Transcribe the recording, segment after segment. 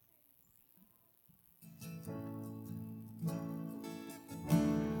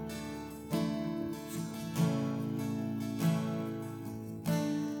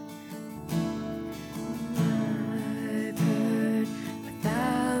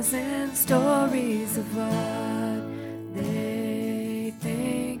and stories of what they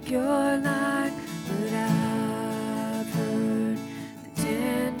think you're like, but I've heard the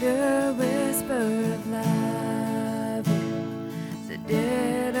tender whisper of love in the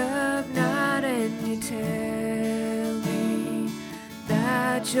dead of night, and you tell me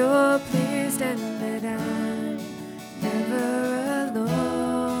that you're pleased and that I'm never alone.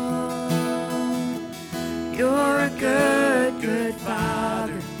 You're a good, good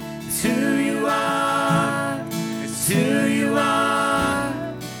Father. It's who you are. It's who you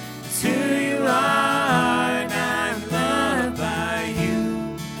are. It's who you are. And I'm loved by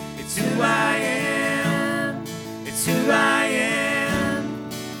you. It's who I am. It's who I am.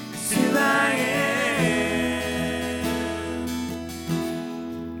 It's who I am.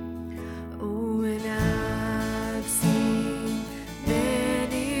 Oh, and I've seen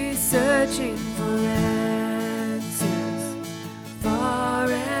many searching for answers far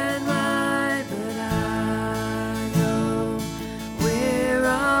and wide, but I know we're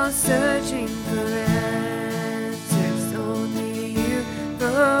all searching for answers. Only you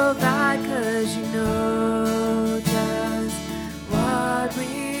provide, 'cause you know just what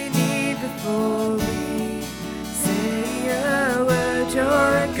we need before we say a word.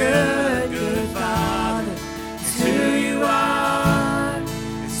 You're a good, good Father. It's who you are.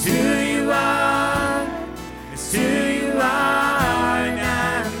 It's who you are. It's who you are. And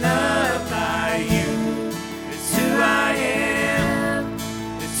I'm loved by you. It's who I am.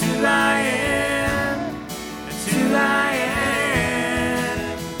 It's who I am. It's who I am.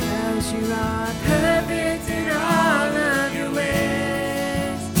 'Cause you are perfect in all of your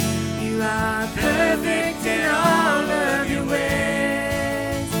ways. You are perfect in all of your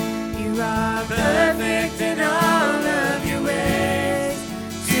ways. You are perfect in all of your ways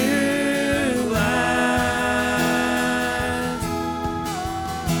to us.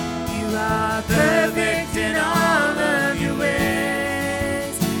 You are perfect in all of your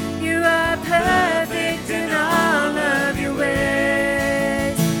ways. You are perfect in all of your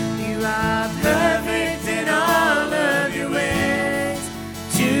ways. You are perfect in all of your ways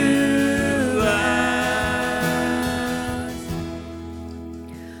to us.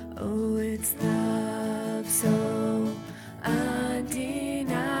 Oh, it's love so undeniable.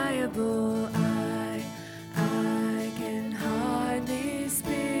 I can hardly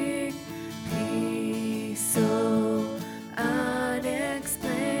speak. Peace so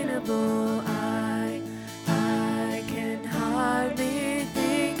unexplainable. I can hardly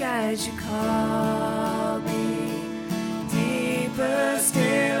think as you call me. Deeper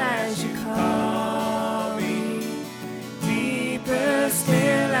still as you call me. Deeper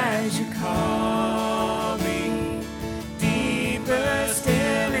still as you call me. Deeper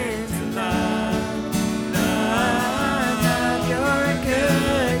still into love. Love, love. You're a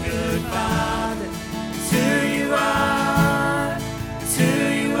good, good Father. It's who you are. It's who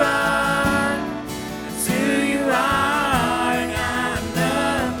you are. It's who you are. And I'm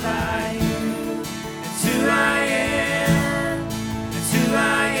loved by you. It's who I am. It's who I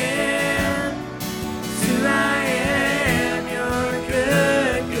am. It's who I am. You're a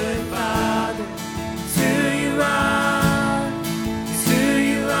good, good Father. It's who you are. It's who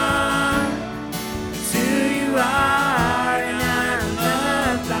you are. It's who you are. And I'm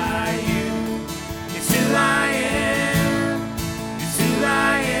loved by you. It's who I am. It's who I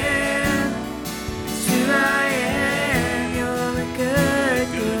am. It's who I am. You're a good,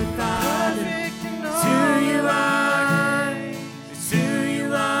 good Father. It's who you are. It's who you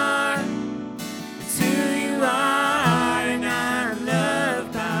are. It's who you are. And I'm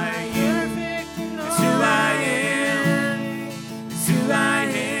loved by you. It's who I am. It's who I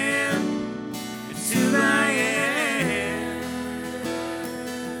am. It's who I am.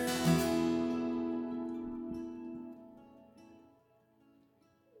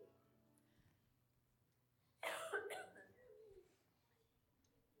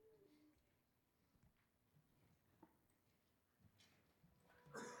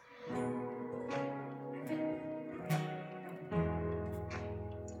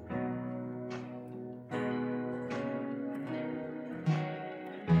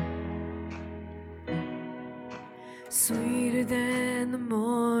 Sweeter than the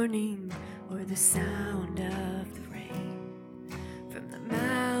morning or the sound of the rain, from the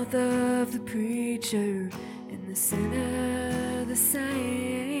mouth of the preacher in the sinner the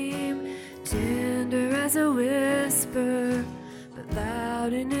same, tender as a whisper but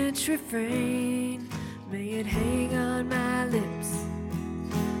loud in its refrain. May it hang on my lips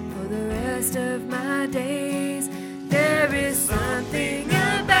for the rest of my days. There is something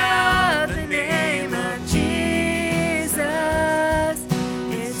about the name of Jesus.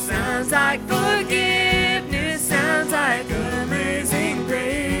 It's sounds like forgiveness, sounds like amazing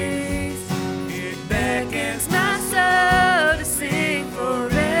grace. It beckons my soul to sing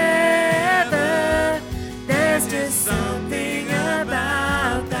forever. There's just something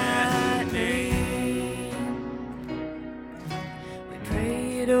about that name. We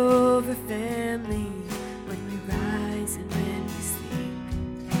pray it over families when we rise and when we sleep.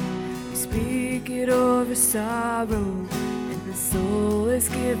 We speak it over sorrow, the soul is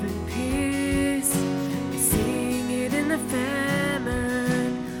given peace. We sing it in the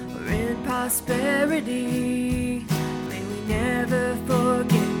famine or in prosperity. May we never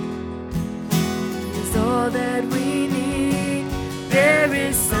forget it's all that we need. There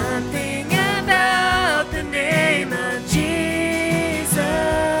is something about the name of Jesus.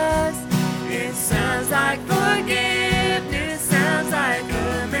 It sounds like forgiveness, sounds like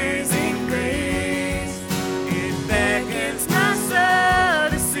amazing grace. It beckons my soul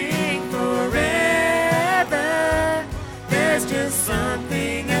to sing forever. There's just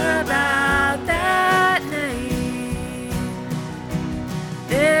something about that name.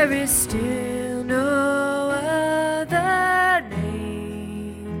 There is still no other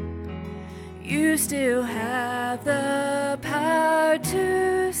name. You still have the power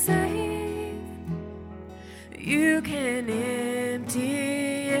to save. You can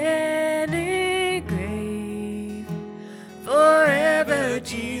empty any grave. Forever,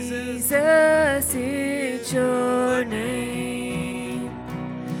 Jesus, it's your name.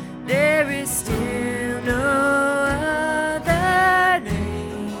 There is still no other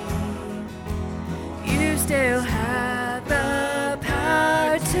name. You still have the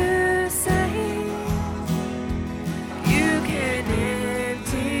power to save. You can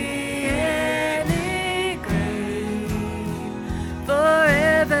empty any grave.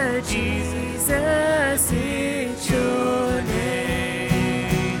 Forever, Jesus, it's your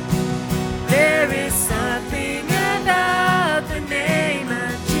name. There is something about the name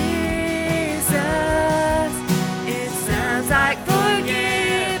of Jesus. It sounds like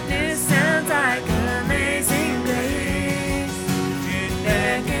forgiveness, sounds like amazing grace. It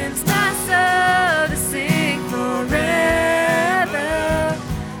beckons my soul to sing forever.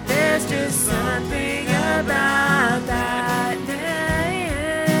 There's just something about that name.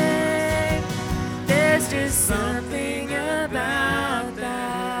 There's just something about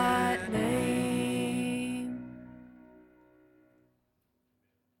that name.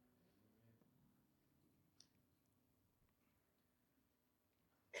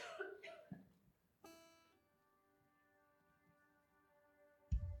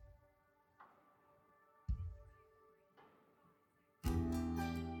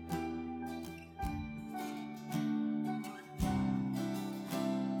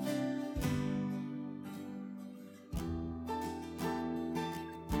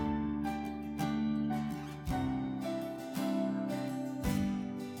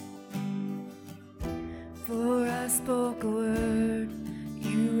 Before I spoke a word,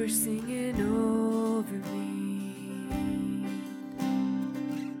 you were singing over me.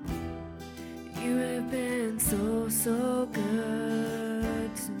 You have been so, so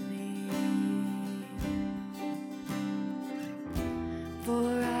good to me.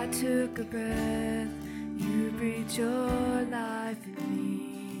 Before I took a breath, you breathed your life in me.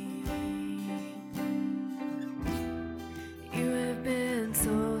 You have been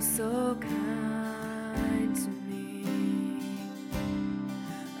so, so kind to me.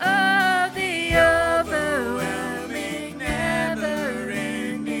 Oh, the overwhelming,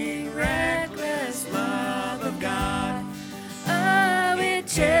 never-ending, reckless love of God. Oh, it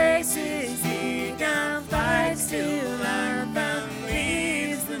chases me down, fights till I'm found,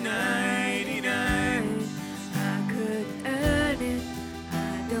 leaves the 99. I couldn't earn it,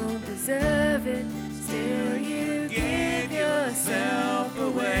 I don't deserve it, still you give yourself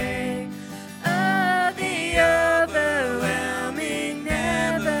away. Oh, the overwhelming,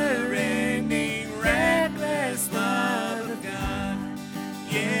 never-ending, reckless love of God.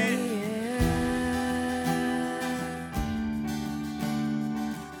 Yeah.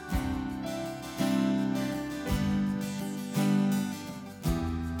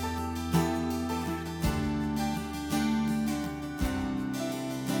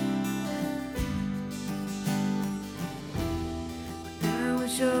 I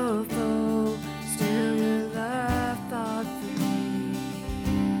was your foe, still your love fought for me.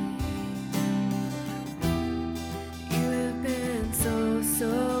 You have been so,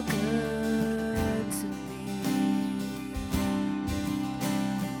 so good to me.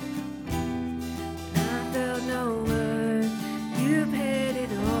 When I felt no worth, you paid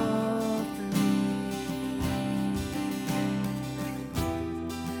it all for me.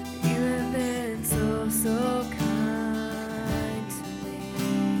 You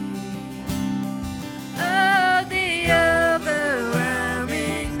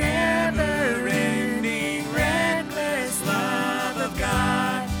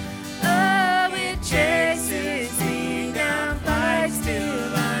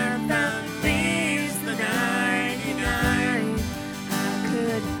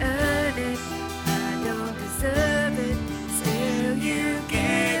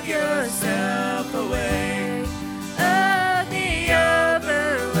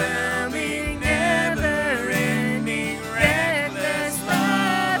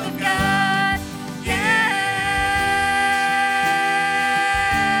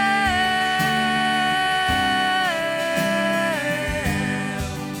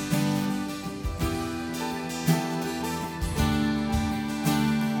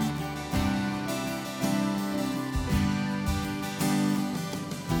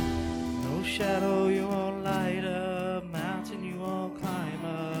shadow you won't light up, mountain you won't climb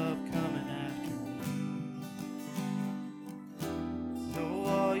up, coming after me. No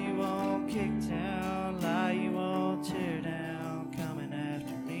wall you won't kick down, lie you won't tear down, coming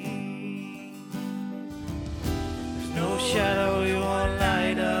after me. There's no shadow you won't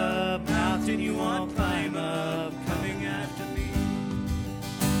light up, mountain you won't climb up, coming after me.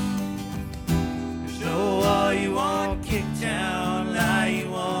 There's no wall you won't kick down, lie you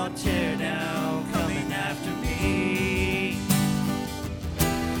won't tear down, coming after me.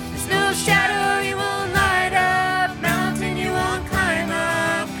 There's no shadow you won't light up, mountain you won't climb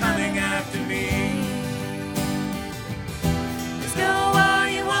up, coming after me. There's no wall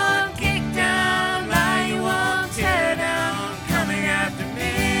you won't kick down, lie you won't tear down, coming after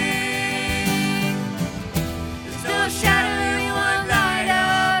me. There's no shadow you won't light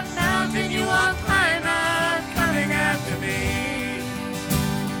up, mountain you won't climb up, coming after me.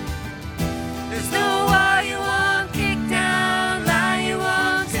 There's no wall you won't kick down, lie you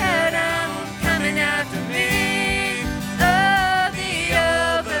won't tear down, coming after me. Oh, the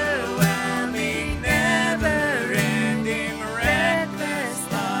overwhelming, never-ending,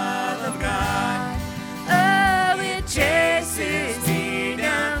 reckless love of God. Oh, it chases me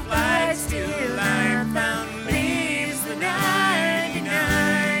down, flies till I'm found, leaves the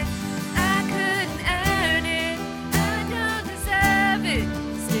 99. I couldn't earn it, I don't deserve it,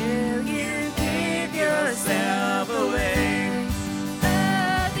 still you give yourself away.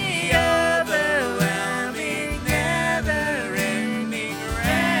 Oh, the overwhelming, never-ending,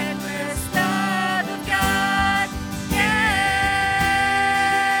 reckless love of God.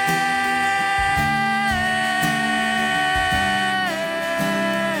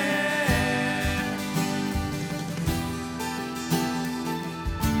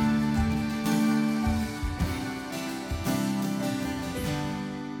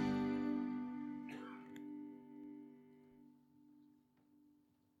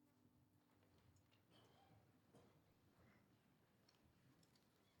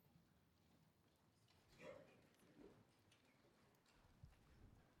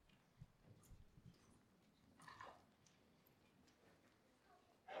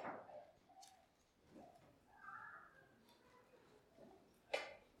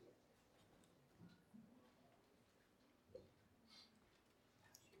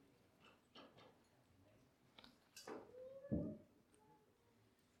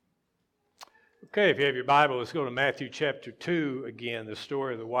 Okay, if you have your Bible, let's go to Matthew chapter 2 again, the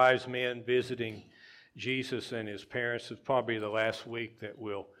story of the wise men visiting Jesus and his parents. It's probably the last week that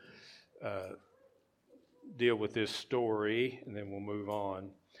we'll deal with this story, and then we'll move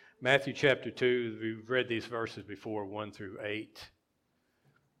on. Matthew chapter 2, we've read these verses before, 1 through 8.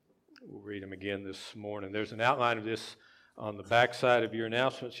 We'll read them again this morning. There's an outline of this on the back side of your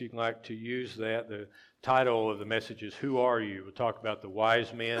announcements. You can like to use that. The title of the message is, Who Are You? We'll talk about the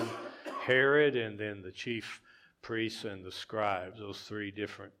wise men, Herod, and then the chief priests and the scribes, those three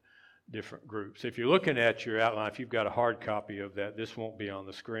different groups. If you're looking at your outline, if you've got a hard copy of that, this won't be on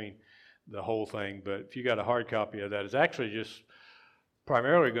the screen, the whole thing, but if you got a hard copy of that, it's actually just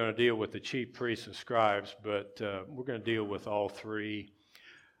primarily going to deal with the chief priests and scribes, but we're going to deal with all three.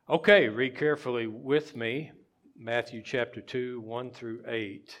 Okay, read carefully with me, Matthew chapter 2, 1 through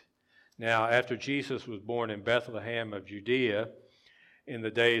 8. Now, after Jesus was born in Bethlehem of Judea, in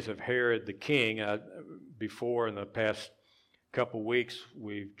the days of Herod the king, before in the past couple weeks,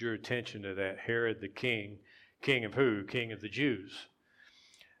 we drew attention to that. Herod the king. King of who? King of the Jews.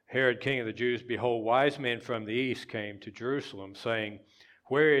 Herod, king of the Jews, behold, wise men from the east came to Jerusalem, saying,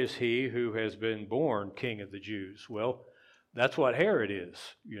 Where is he who has been born king of the Jews? Well, that's what Herod is,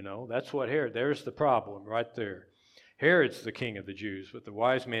 That's what Herod, there's the problem right there. Herod's the king of the Jews, but the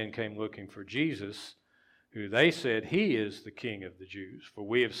wise men came looking for Jesus, who they said, He is the king of the Jews. For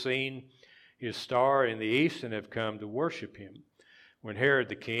we have seen his star in the east and have come to worship him. When Herod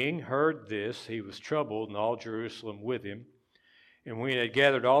the king heard this, he was troubled, and all Jerusalem with him. And when he had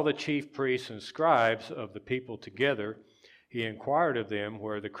gathered all the chief priests and scribes of the people together, he inquired of them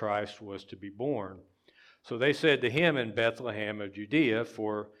where the Christ was to be born. So they said to him, In Bethlehem of Judea,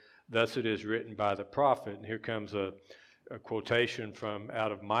 for thus it is written by the prophet. And here comes a quotation from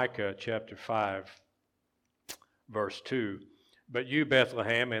out of Micah chapter 5, verse 2. But you,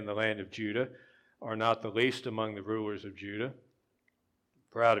 Bethlehem, in the land of Judah, are not the least among the rulers of Judah.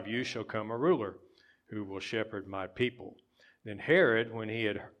 For out of you shall come a ruler who will shepherd my people. Then Herod, when he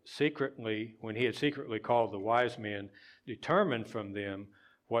had secretly called the wise men, determined from them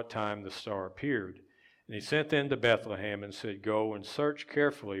what time the star appeared. And he sent them to Bethlehem and said, Go and search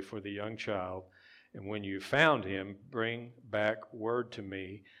carefully for the young child, and when you found him, bring back word to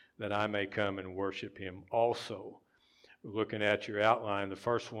me, that I may come and worship him also. Looking at your outline, the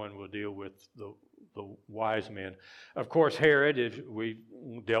first one will deal with the wise men. Of course, Herod, if we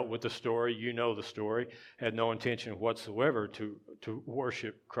dealt with the story, you know the story, had no intention whatsoever to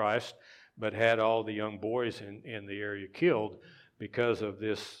worship Christ, but had all the young boys in the area killed because of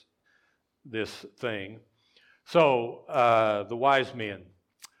this thing. So, the wise men.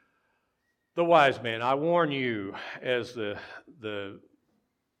 The wise men, I warn you, as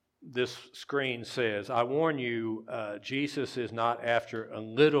this screen says, I warn you, Jesus is not after a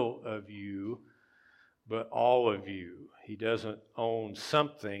little of you, but all of you. He doesn't own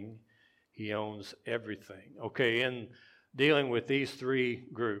something, he owns everything. Okay, in dealing with these three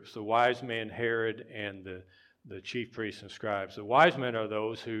groups, the wise men, Herod, and the chief priests and scribes, the wise men are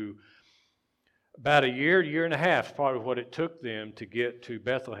those who, about a year and a half, part of what it took them to get to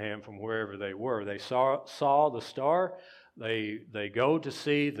Bethlehem from wherever they were. They saw the star. They go to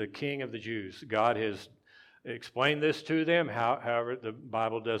see the King of the Jews. God has explained this to them. However, the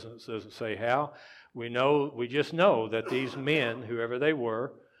Bible doesn't say how. We just know that these men, whoever they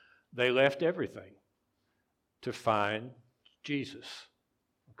were, they left everything to find Jesus.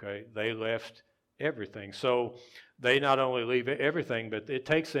 Okay, they left everything. So they not only leave everything, but it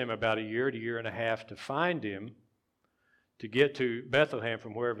takes them about a year and a half to find him, to get to Bethlehem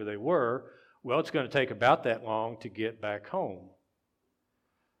from wherever they were. Well, it's going to take about that long to get back home.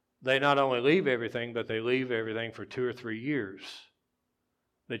 They not only leave everything, but they leave everything for 2 or 3 years.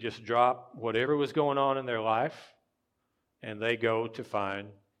 They just drop whatever was going on in their life, and they go to find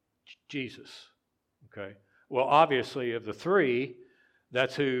Jesus. Okay. Well, obviously, of the three,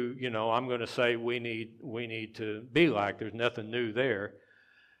 that's who, I'm going to say we need to be like. There's nothing new there.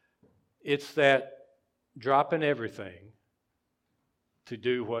 It's that dropping everything to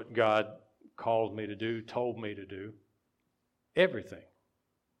do what God called me to do, told me to do. Everything.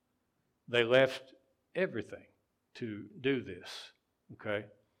 They left everything to do this. Okay?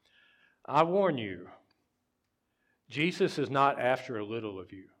 I warn you, Jesus is not after a little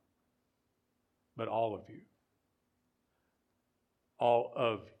of you, but all of you. All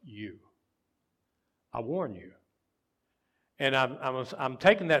of you. I warn you. And I'm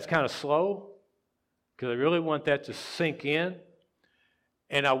taking that kind of slow because I really want that to sink in.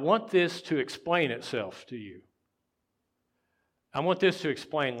 And I want this to explain itself to you. I want this to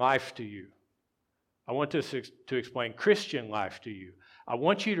explain life to you. I want this to explain Christian life to you. I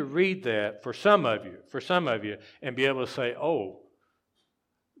want you to read that for some of you, and be able to say, oh,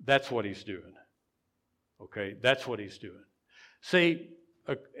 that's what he's doing. Okay, that's what he's doing. See,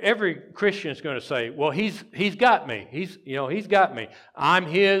 every Christian is going to say, well, he's got me. He's got me. I'm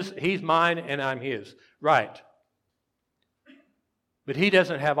his, he's mine, and I'm his. Right. But he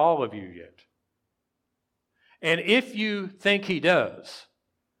doesn't have all of you yet. And if you think he does,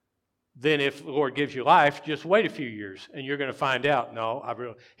 then if the Lord gives you life, just wait a few years and you're going to find out,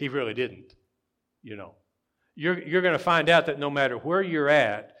 no, he really didn't. You're going to find out that no matter where you're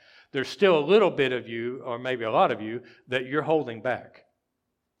at, there's still a little bit of you, or maybe a lot of you, that you're holding back.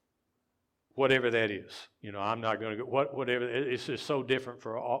 Whatever that is. I'm not going to go, whatever, it's just so different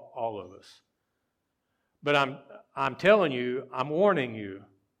for all of us. But I'm telling you, I'm warning you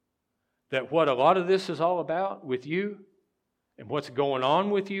that what a lot of this is all about with you, and what's going on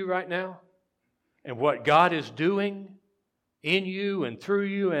with you right now, and what God is doing in you and through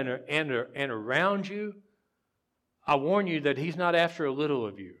you and around you, I warn you that he's not after a little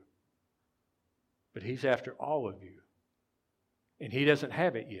of you, but he's after all of you. And he doesn't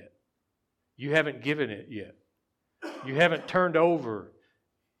have it yet. You haven't given it yet. You haven't turned over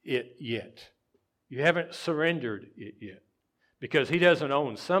it yet. You haven't surrendered it yet. Because he doesn't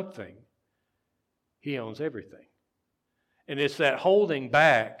own something. He owns everything. And it's that holding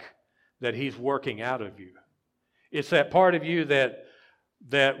back that he's working out of you. It's that part of you that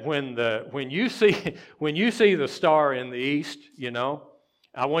when you see the star in the east,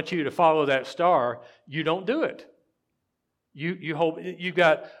 I want you to follow that star. You don't do it. You hope you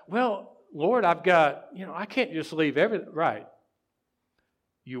got, well, Lord, I've got, I can't just leave everything. Right.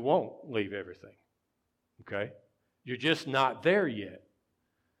 You won't leave everything. Okay? You're just not there yet.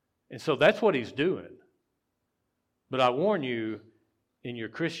 And so that's what he's doing. But I warn you, in your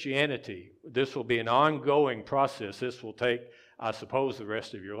Christianity, this will be an ongoing process. This will take, I suppose, the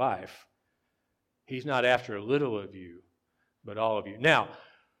rest of your life. He's not after a little of you, but all of you. Now,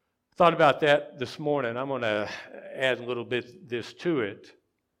 thought about that this morning. I'm going to add a little bit this to it,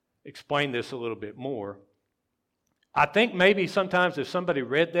 explain this a little bit more. I think maybe sometimes if somebody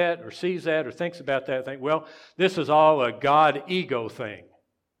read that or sees that or thinks about that, think, well, this is all a God ego thing.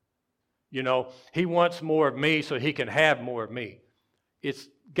 He wants more of me so he can have more of me. It's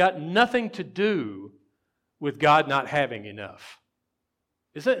got nothing to do with God not having enough.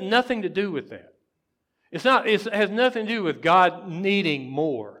 It's got nothing to do with that. It has nothing to do with God needing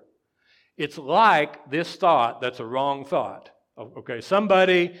more. It's like this thought that's a wrong thought. Okay,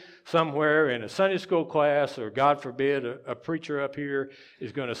 somebody somewhere in a Sunday school class, or God forbid, a preacher up here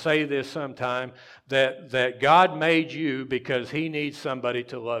is going to say this sometime, that God made you because He needs somebody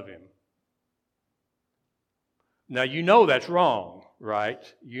to love Him. Now, you know that's wrong, right?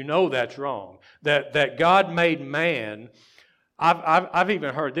 You know that's wrong. That God made man. I've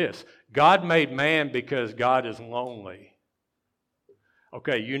even heard this. God made man because God is lonely.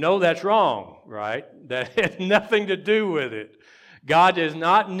 Okay, you know that's wrong, right? That has nothing to do with it. God does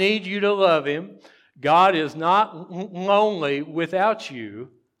not need you to love Him. God is not lonely without you.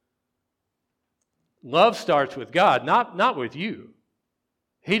 Love starts with God, not with you.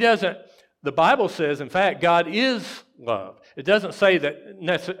 He doesn't. The Bible says, in fact, God is love. It doesn't say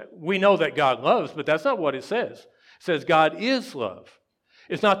that we know that God loves, but that's not what it says. It says God is love.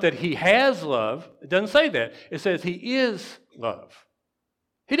 It's not that He has love. It doesn't say that. It says He is love.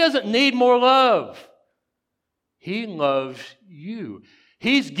 He doesn't need more love. He loves you.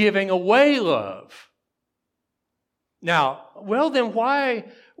 He's giving away love. Now, well then why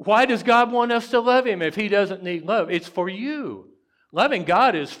does God want us to love Him if He doesn't need love? It's for you. Loving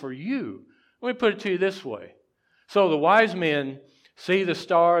God is for you. Let me put it to you this way. So the wise men see the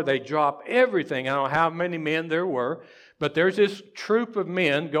star, they drop everything. I don't know how many men there were, but there's this troop of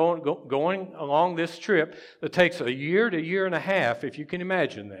men going along this trip that takes a year to year and a half, if you can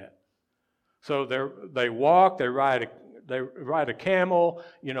imagine that. So they walk, they ride a camel.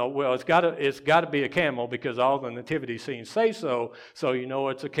 You know, well, it's got to be a camel because all the nativity scenes say so. So you know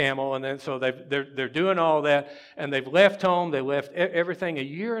it's a camel, and then so they're doing all that, and they've left home. They left everything a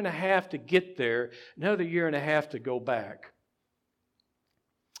year and a half to get there, another year and a half to go back.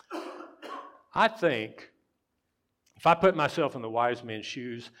 I think if I put myself in the wise men's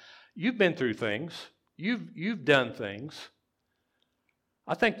shoes, you've been through things, you've done things.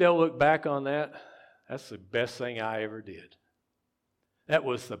 I think they'll look back on that. That's the best thing I ever did. That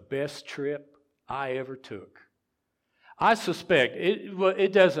was the best trip I ever took. I suspect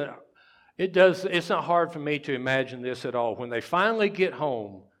it's not hard for me to imagine this at all. When they finally get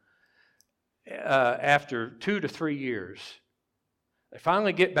home after 2 to 3 years, they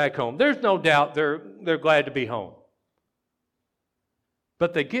finally get back home. There's no doubt they're glad to be home.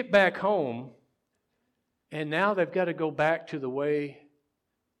 But they get back home, and now they've got to go back to the way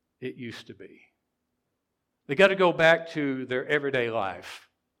it used to be. They got to go back to their everyday life.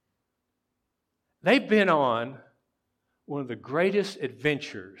 They've been on one of the greatest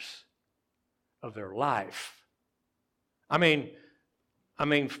adventures of their life. I mean,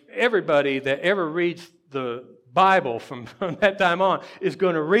 everybody that ever reads the Bible from that time on is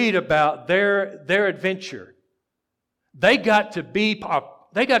going to read about their adventure. They got to be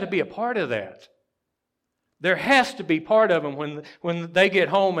a part of that. There has to be part of them when they get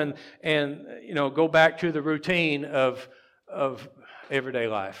home and you know go back to the routine of everyday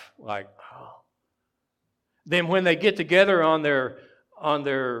life. Like, oh. Then when they get together on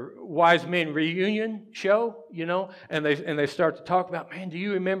their wise men reunion show, you know, and they start to talk about, man, do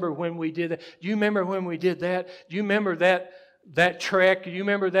you remember when we did that? Do you remember when we did that? Do you remember that trek? Do you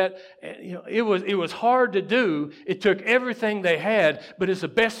remember that? You know, it was hard to do. It took everything they had, but it's the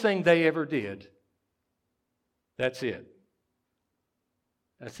best thing they ever did. That's it.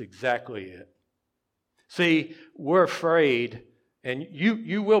 That's exactly it. See, we're afraid, and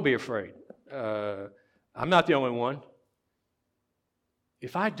you will be afraid. I'm not the only one.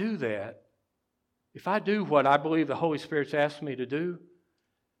 If I do that, if I do what I believe the Holy Spirit's asked me to do,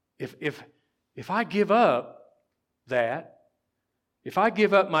 if I give up that, if I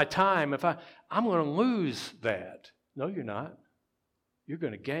give up my time, I'm going to lose that. No, you're not. You're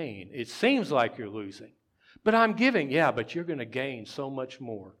going to gain. It seems like you're losing. But I'm giving, yeah, but you're going to gain so much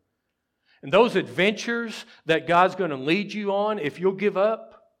more. And those adventures that God's going to lead you on, if you'll give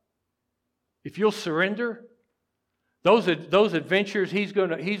up, if you'll surrender, those adventures He's going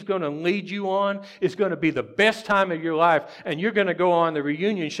to lead you on, it's going to be the best time of your life. And you're going to go on the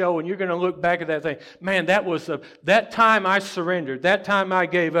reunion show and you're going to look back at that thing. Man, that time I surrendered, that time I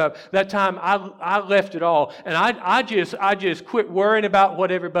gave up, that time I left it all. And I just quit worrying about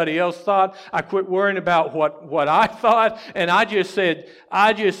what everybody else thought. I quit worrying about what I thought. And I just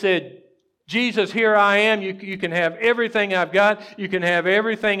said, Jesus, here I am. You can have everything I've got. You can have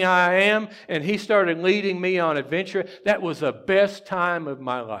everything I am. And He started leading me on adventure. That was the best time of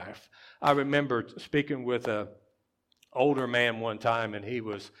my life. I remember speaking with an older man one time, and he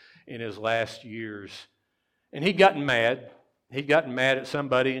was in his last years. And he'd gotten mad. he'd gotten mad at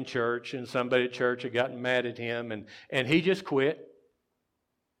somebody in church, and somebody at church had gotten mad at him, and he just quit.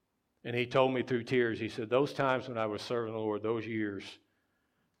 And he told me through tears, he said, those times when I was serving the Lord, those years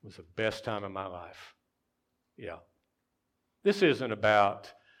was the best time of my life. Yeah. This isn't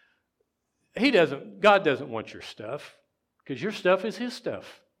about, God doesn't want your stuff, because your stuff is his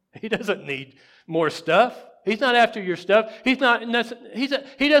stuff. He doesn't need more stuff. He's not after your stuff. He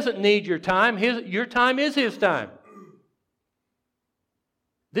doesn't need your time. Your time is his time.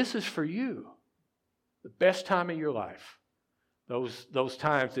 This is for you. The best time of your life. Those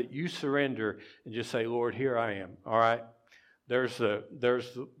times that you surrender and just say, Lord, here I am. All right? There's the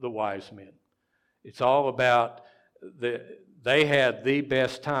wise men. It's all about they had the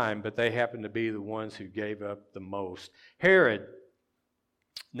best time, but they happened to be the ones who gave up the most. Herod,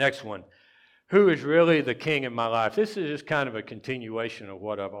 next one. Who is really the king in my life? This is just kind of a continuation of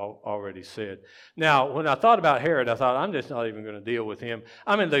what I've already said. Now, when I thought about Herod, I thought, I'm just not even going to deal with him.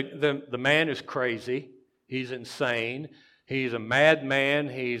 I mean, the man is crazy. He's insane. He's a madman.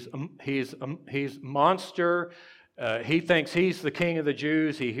 He's monster. He thinks he's the king of the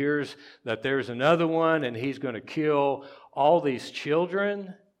Jews. He hears that there's another one, and he's going to kill all these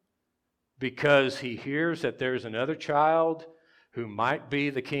children because he hears that there's another child who might be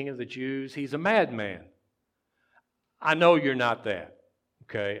the king of the Jews. He's a madman. I know you're not that.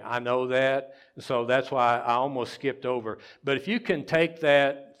 Okay, I know that. And so that's why I almost skipped over. But if you can take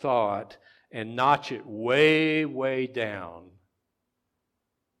that thought and notch it way, way down,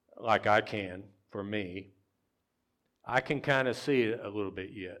 like I can for me, I can kind of see it a little bit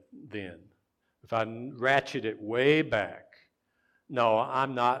yet then. If I ratchet it way back, no,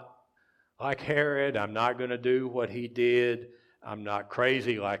 I'm not like Herod. I'm not going to do what he did. I'm not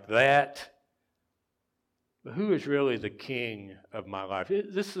crazy like that. But who is really the king of my life?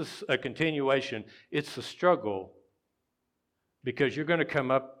 This is a continuation. It's a struggle because you're going to come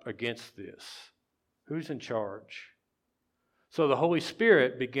up against this. Who's in charge? So the Holy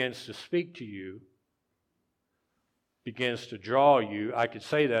Spirit begins to speak to you, begins to draw you. I could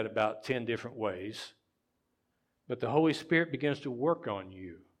say that about 10 different ways. But the Holy Spirit begins to work on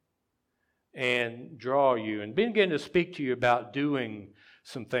you and draw you and begin to speak to you about doing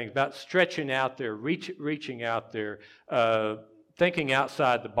some things, about stretching out there, reaching out there, thinking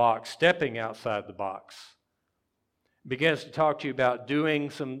outside the box, stepping outside the box. Begins to talk to you about doing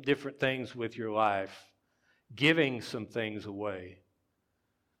some different things with your life, giving some things away.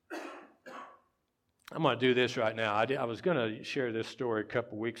 I'm going to do this right now. I was going to share this story a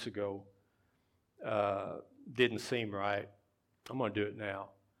couple weeks ago. Didn't seem right. I'm going to do it now.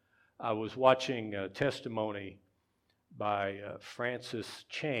 I was watching a testimony by Francis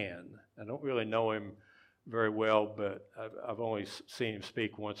Chan. I don't really know him very well, but I've only seen him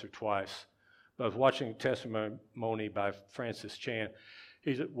speak once or twice. But I was watching a testimony by Francis Chan.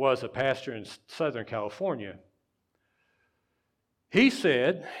 He was a pastor in Southern California. He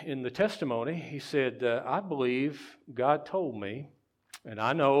said in the testimony, he said, I believe God told me, and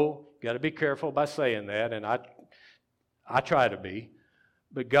I know, got to be careful by saying that, and I try to be,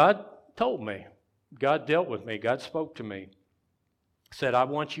 but God told me, God dealt with me, God spoke to me, said, I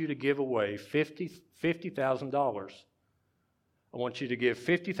want you to give away $50,000. I want you to give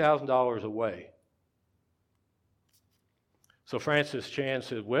 $50,000 away. So Francis Chan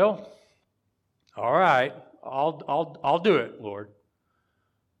said, well, all right, I'll do it, Lord.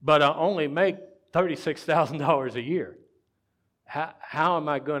 But I only make $36,000 a year. How am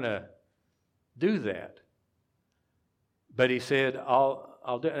I going to do that? But he said,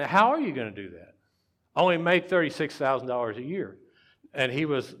 I'll do it. How are you going to do that? Only make $36,000 a year. And he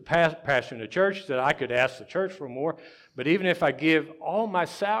was pastoring a church. He said, I could ask the church for more, but even if I give all my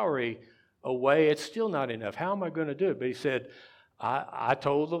salary away, it's still not enough. How am I going to do it? But he said, I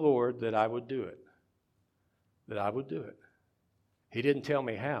told the Lord that I would do it. That I would do it. He didn't tell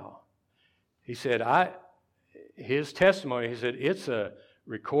me how. He said, his testimony, he said, it's a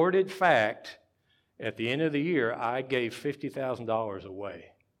recorded fact. At the end of the year, I gave $50,000 away.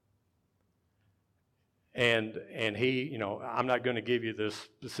 And he, I'm not going to give you the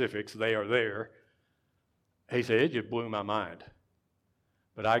specifics. They are there. He said, it just blew my mind.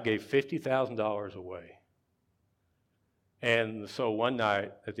 But I gave $50,000 away. And so one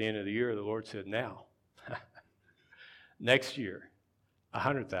night at the end of the year, the Lord said, now, next year,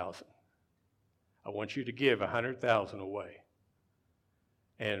 $100,000. I want you to give $100,000 away.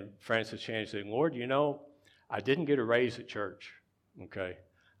 And Francis Chan said, Lord, I didn't get a raise at church. Okay,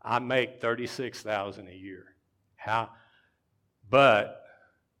 I make $36,000 a year. But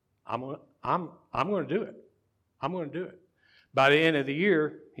I'm going to do it. I'm going to do it. By the end of the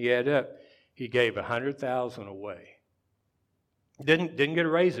year, he added up. He gave $100,000 away. Didn't get a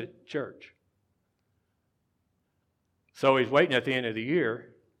raise at church. So he's waiting at the end of the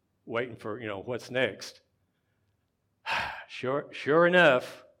year, waiting for, what's next. Sure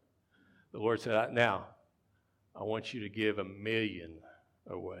enough, the Lord said, now, I want you to give $1 million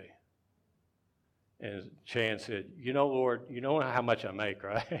away. And Chan said, Lord, you know how much I make,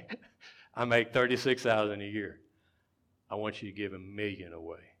 right? I make $36,000 a year. I want you to give $1 million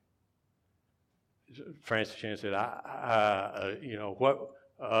away. Francis Chan said, what?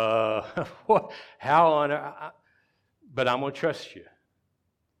 How on earth? But I'm going to trust you.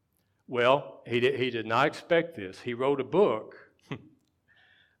 Well, he did not expect this. He wrote a book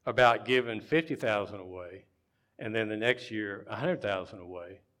about giving $50,000 away, and then the next year, $100,000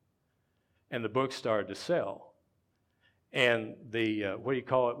 away. And the book started to sell. And the, what do you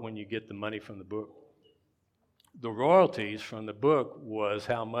call it when you get the money from the book? The royalties from the book was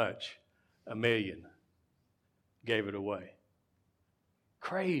how much? $1 million. Gave it away.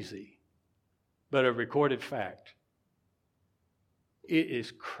 Crazy, but a recorded fact. It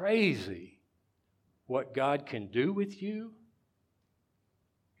is crazy what God can do with you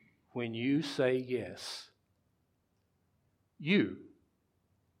when you say yes.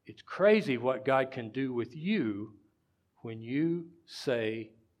 It's crazy what God can do with you when you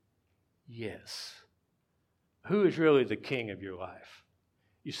say yes. Who is really the king of your life?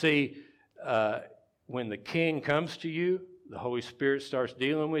 You see, when the king comes to you, the Holy Spirit starts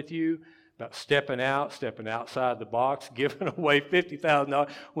dealing with you about stepping outside the box, giving away $50,000.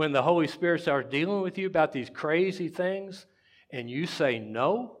 When the Holy Spirit starts dealing with you about these crazy things and you say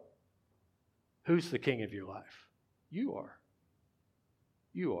no, who's the king of your life? You are.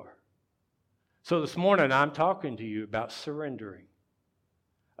 You are. So this morning I'm talking to you about surrendering,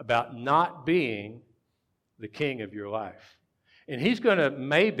 about not being the king of your life. And he's going to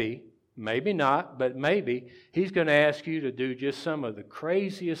maybe not, but maybe he's going to ask you to do just some of the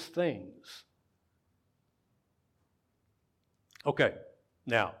craziest things. Okay,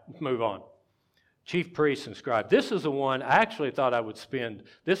 now let's move on. Chief priests and scribes. This is the one I actually thought I would spend.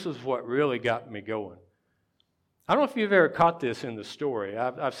 This is what really got me going. I don't know if you've ever caught this in the story.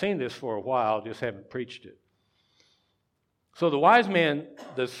 I've seen this for a while, just haven't preached it. So the wise men,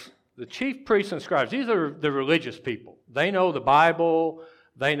 the chief priests and scribes, these are the religious people. They know the Bible.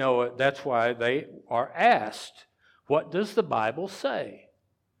 They know it. That's why they are asked, what does the Bible say?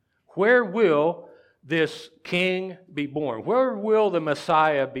 Where will this king be born? Where will the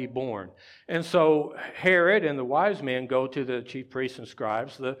Messiah be born? And so Herod and the wise men go to the chief priests and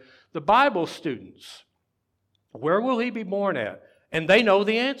scribes, the Bible students. Where will he be born at? And they know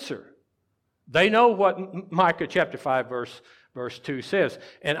the answer. They know what Micah chapter 5 verse 2 says.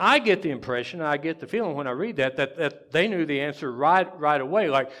 And I get the impression, I get the feeling when I read that they knew the answer right away.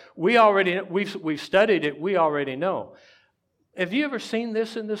 Like we've studied it, we already know. Have you ever seen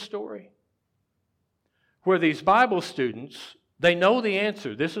this in this story? Where these Bible students, they know the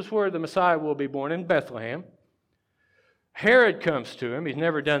answer. This is where the Messiah will be born, in Bethlehem. Herod comes to him. He's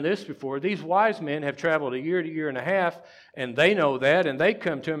never done this before. These wise men have traveled a year and a half, and they know that, and they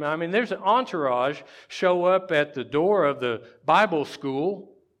come to him. I mean, there's an entourage show up at the door of the Bible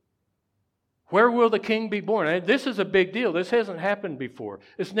school. Where will the king be born? And this is a big deal. This hasn't happened before.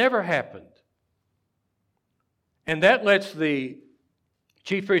 It's never happened. And that lets the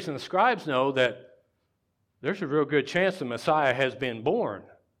chief priests and the scribes know that there's a real good chance the Messiah has been born.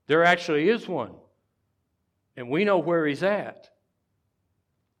 There actually is one. And we know where he's at.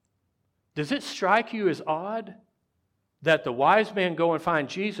 Does it strike you as odd that the wise men go and find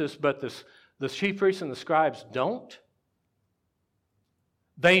Jesus, but the chief priests and the scribes don't?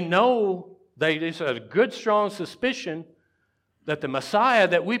 They know, there's a good, strong suspicion that the Messiah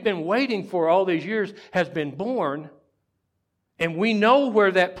that we've been waiting for all these years has been born, and we know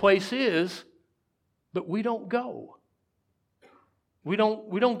where that place is, but we don't go. We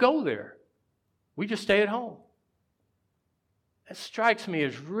don't go there. We just stay at home. That strikes me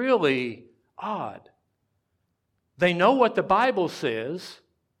as really odd. They know what the Bible says,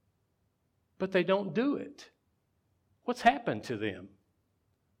 but they don't do it. What's happened to them?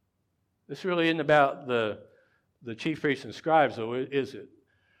 This really isn't about the chief priests and scribes, though, is it?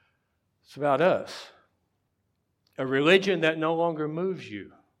 It's about us. A religion that no longer moves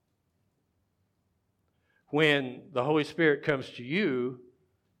you. When the Holy Spirit comes to you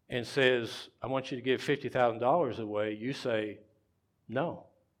and says, I want you to give $50,000 away, you say, no.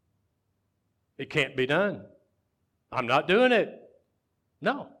 It can't be done. I'm not doing it.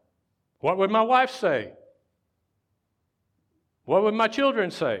 No. What would my wife say? What would my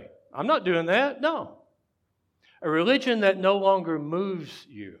children say? I'm not doing that. No. A religion that no longer moves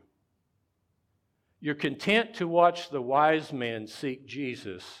you. You're content to watch the wise men seek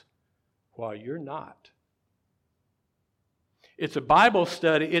Jesus while you're not. It's a Bible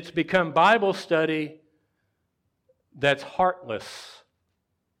study. It's become Bible study that's heartless.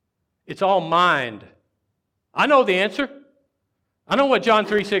 It's all mind. I know the answer. I know what John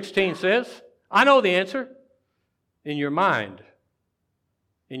 3:16 says. I know the answer. In your mind.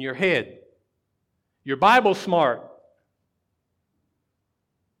 In your head. You're Bible smart.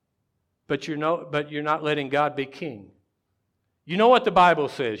 But you're not letting God be king. You know what the Bible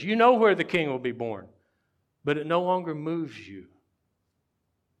says. You know where the king will be born. But it no longer moves you.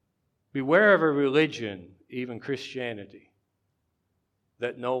 Beware of a religion, even Christianity,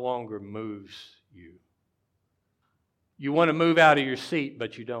 that no longer moves you. You want to move out of your seat,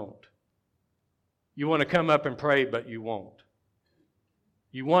 but you don't. You want to come up and pray, but you won't.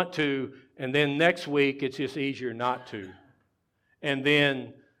 You want to, and then next week it's just easier not to. And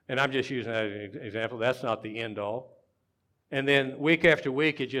then, and I'm just using that as an example, that's not the end all. And then week after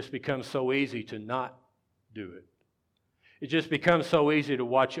week it just becomes so easy to not do it. It just becomes so easy to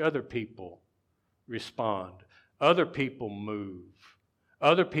watch other people respond. Other people move.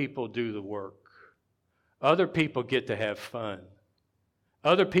 Other people do the work. Other people get to have fun.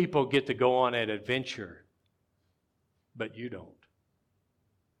 Other people get to go on an adventure. But you don't.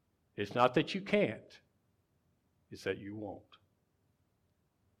 It's not that you can't. It's that you won't.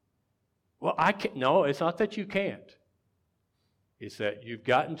 Well, I can't. No, it's not that you can't. It's that you've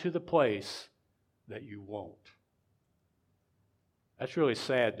gotten to the place that you won't. That's really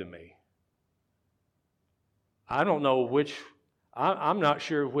sad to me. I don't know which, I'm not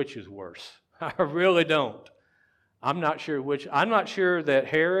sure which is worse. I really don't. I'm not sure that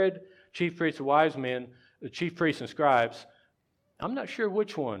Herod, chief priests and wise men, the chief priests and scribes, I'm not sure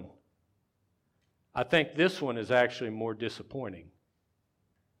which one. I think this one is actually more disappointing.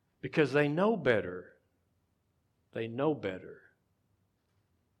 Because they know better. They know better.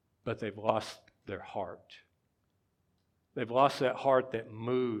 But they've lost their heart. They've lost that heart that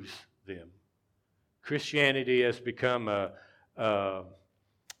moves them. Christianity has become a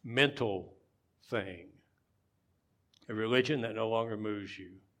mental thing, a religion that no longer moves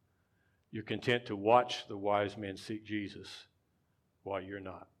you. You're content to watch the wise men seek Jesus while you're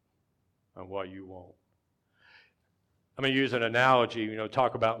not, and while you won't. I'm going to use an analogy,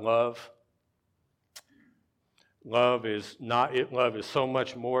 talk about love. Love is so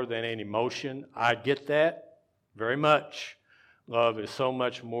much more than an emotion. I get that very much. Love is so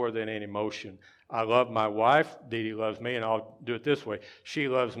much more than an emotion. I love my wife. Dee Dee loves me, and I'll do it this way. She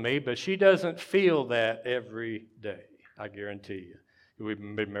loves me, but she doesn't feel that every day. I guarantee you. We've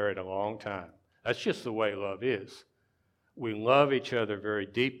been married a long time. That's just the way love is. We love each other very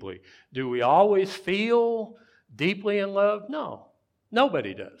deeply. Do we always feel deeply in love? No.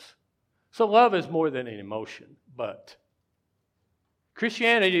 Nobody does. So love is more than an emotion, but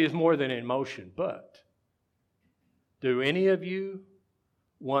Christianity is more than an emotion, but do any of you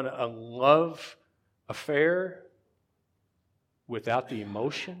want a love affair without the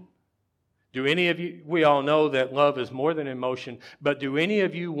emotion? Do any of you, we all know that love is more than emotion, but do any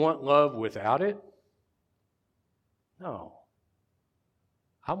of you want love without it? No.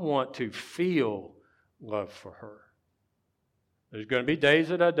 I want to feel love for her. There's going to be days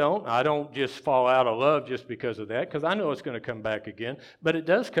that I don't. I don't just fall out of love just because of that, because I know it's going to come back again, but it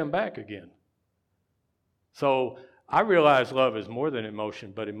does come back again. So I realize love is more than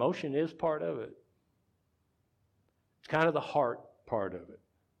emotion, but emotion is part of it. It's kind of the heart part of it.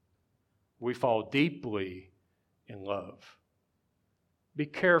 We fall deeply in love. Be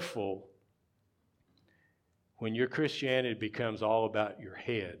careful when your Christianity becomes all about your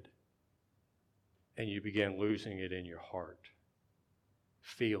head and you begin losing it in your heart,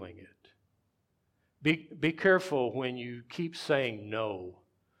 feeling it. Be careful when you keep saying no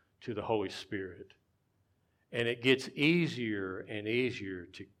to the Holy Spirit. And it gets easier and easier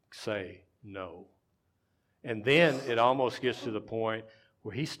to say no. And then it almost gets to the point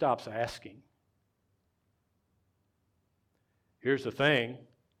where he stops asking. Here's the thing.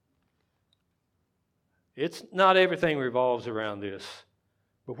 It's not everything revolves around this.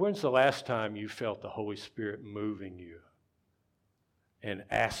 But when's the last time you felt the Holy Spirit moving you and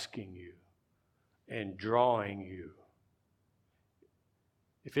asking you and drawing you?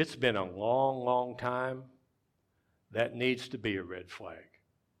 If it's been a long, long time, that needs to be a red flag.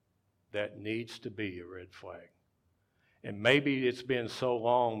 That needs to be a red flag. And maybe it's been so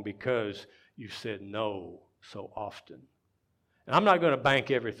long because you said no so often. And I'm not going to bank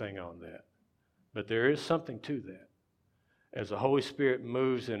everything on that. But there is something to that. As the Holy Spirit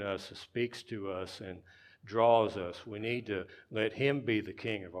moves in us, speaks to us, and draws us, we need to let Him be the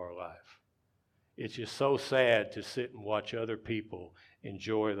king of our life. It's just so sad to sit and watch other people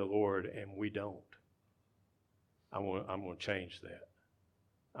enjoy the Lord and we don't. I'm going to change that.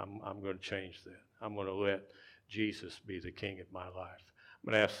 I'm going to change that. I'm going to let Jesus be the king of my life.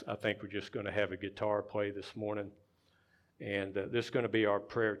 I think we're just going to have a guitar play this morning. And this is going to be our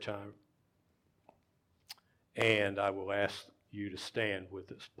prayer time. And I will ask you to stand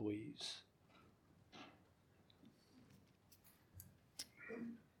with us, please.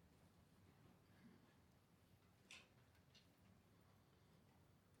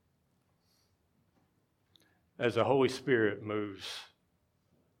 As the Holy Spirit moves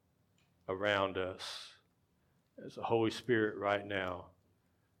around us, as the Holy Spirit right now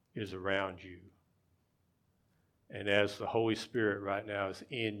is around you, and as the Holy Spirit right now is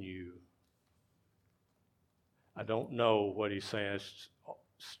in you, I don't know what he's saying. It's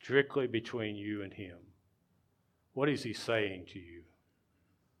strictly between you and him. What is he saying to you?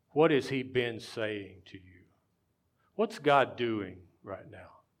 What has he been saying to you? What's God doing right now?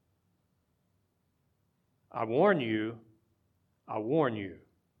 I warn you,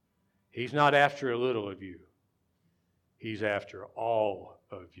 he's not after a little of you. He's after all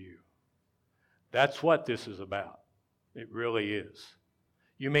of you. That's what this is about. It really is.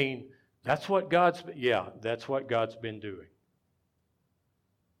 You mean, that's what that's what God's been doing.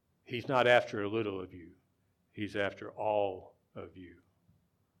 He's not after a little of you. He's after all of you.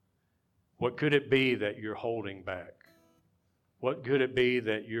 What could it be that you're holding back? What could it be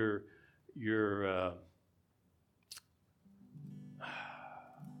that you're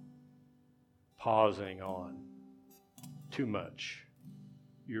pausing on too much?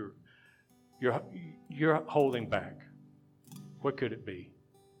 You're holding back. What could it be?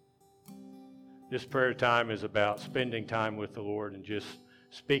 This prayer time is about spending time with the Lord and just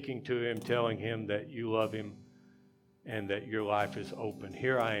speaking to him, telling him that you love him and that your life is open.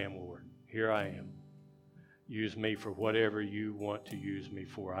 Here I am, Lord. Here I am. Use me for whatever you want to use me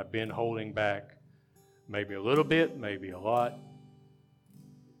for. I've been holding back maybe a little bit, maybe a lot.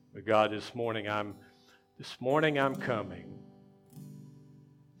 But God, this morning I'm coming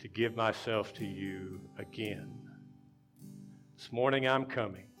to give myself to you again. This morning I'm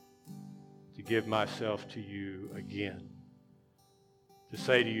coming to give myself to you again. To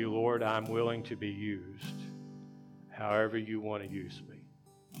say to you, Lord, I'm willing to be used however you want to use me.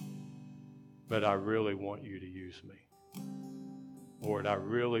 But I really want you to use me. Lord, I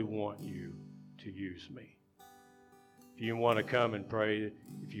really want you to use me. If you want to come and pray,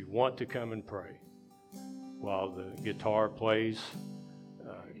 while the guitar plays,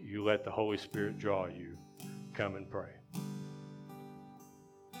 you let the Holy Spirit draw you. Come and pray.